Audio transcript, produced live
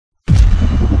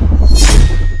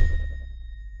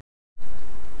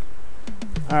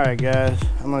Alright guys,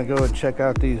 I'm gonna go and check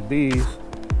out these bees.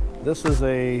 This is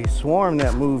a swarm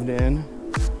that moved in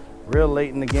real late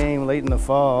in the game, late in the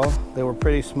fall. They were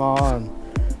pretty small and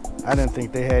I didn't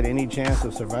think they had any chance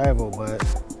of survival, but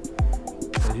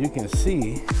as you can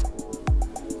see,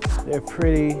 they're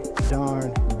pretty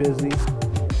darn busy.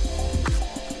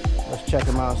 Let's check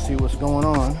them out and see what's going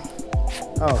on.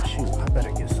 Oh shoot, I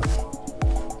better get some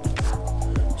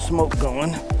smoke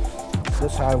going.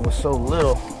 This hive was so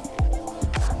little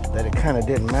that it kind of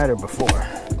didn't matter before.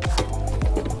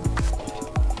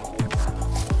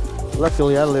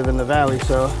 Luckily I live in the valley,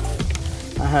 so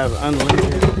I have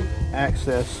unlimited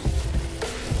access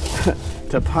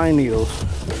to pine needles.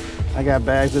 I got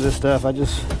bags of this stuff. I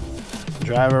just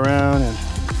drive around and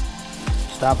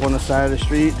stop on the side of the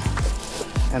street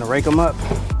and rake them up.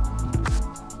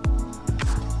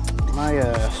 My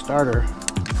starter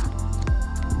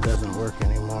doesn't work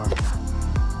anymore.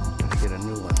 I get a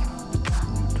new one,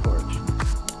 new torch.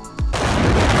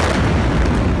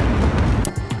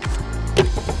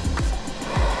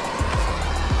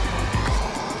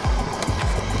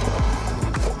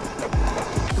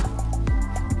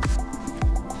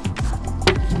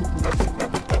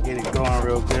 Get it going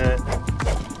real good.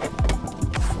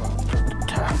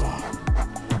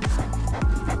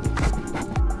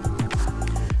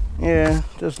 Yeah,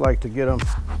 just like to get them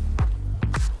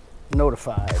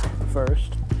notified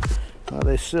first. Well,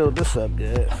 they sealed this up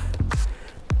good.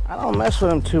 I don't mess with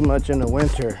them too much in the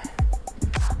winter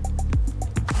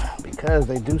because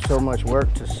they do so much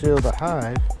work to seal the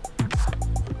hive.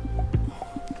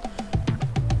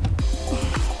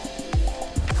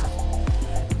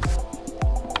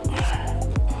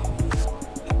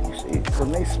 You see,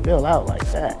 when they spill out like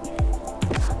that,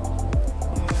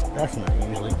 that's not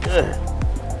usually good.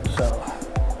 So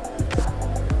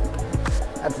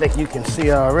I think you can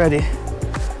see already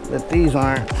that these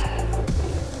aren't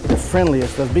the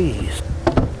friendliest of bees.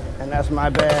 And that's my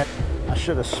bad. I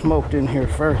should have smoked in here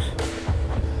first.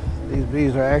 These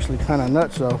bees are actually kind of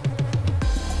nuts, so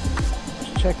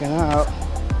just checking out,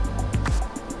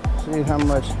 seeing how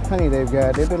much honey they've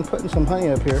got. They've been putting some honey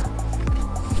up here.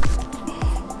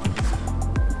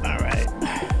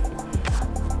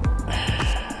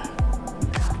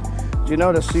 You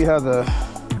know, to see how the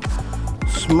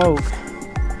smoke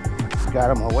got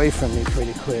them away from me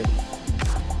pretty quick.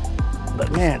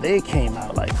 But man, they came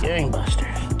out like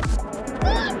gangbusters.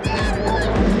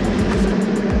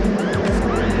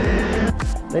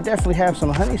 They definitely have some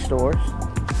honey stores,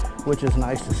 which is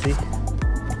nice to see.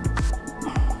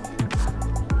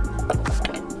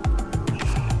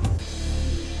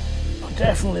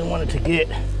 Definitely wanted to get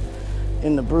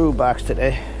in the brood box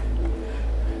today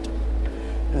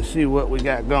and see what we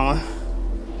got going.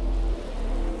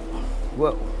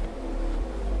 Whoa.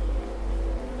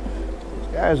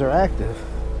 These guys are active.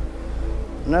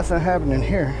 Nothing happening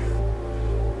here.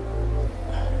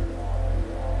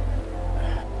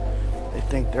 They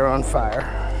think they're on fire.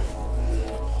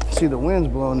 See, the wind's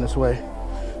blowing this way,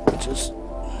 which is,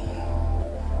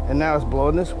 and now it's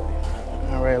blowing this way.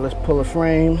 All right, let's pull a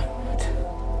frame.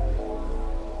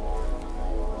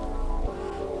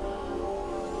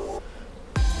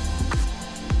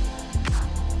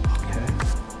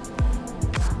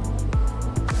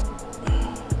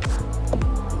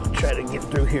 Try to get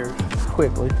through here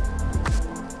quickly.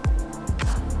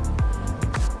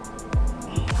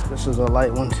 This is a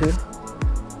light one too.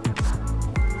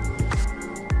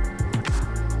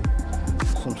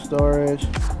 Some storage.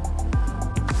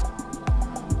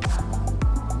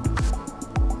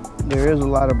 There is a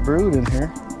lot of brood in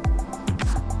here.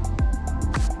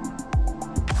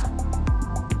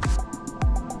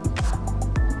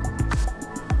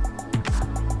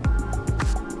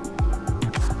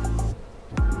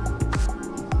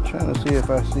 Trying to see if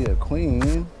I see a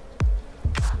queen.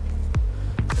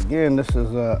 Again, this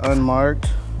is an unmarked,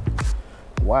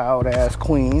 wild ass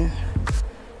queen.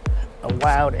 A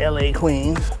wild LA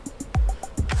queen.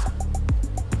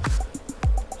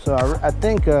 So I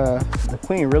think the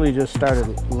queen really just started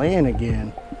laying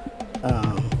again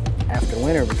after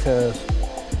winter, because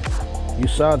you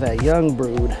saw that young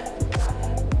brood,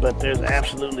 but there's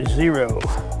absolutely zero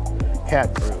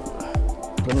cat brood.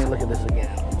 Let me look at this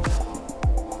again.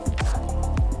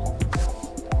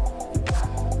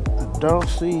 Don't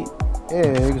see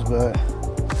eggs, but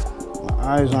my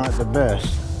eyes aren't the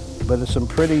best. But there's some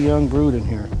pretty young brood in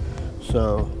here,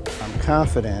 so I'm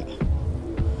confident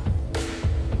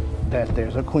that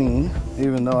there's a queen,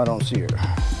 even though I don't see her.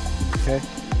 Okay.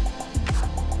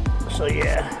 So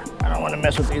yeah, I don't want to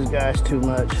mess with these guys too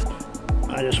much.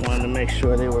 I just wanted to make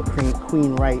sure they were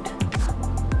queen right.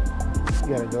 You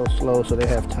gotta go slow so they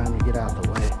have time to get out the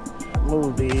way.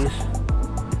 Move these.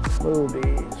 Move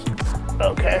these.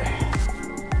 Okay.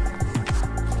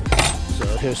 So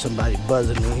here's somebody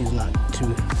buzzing me. He's not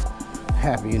too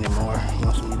happy anymore. He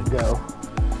wants me to go.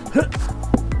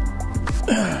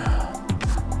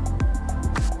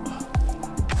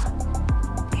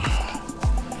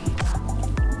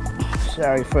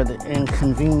 Sorry for the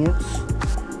inconvenience.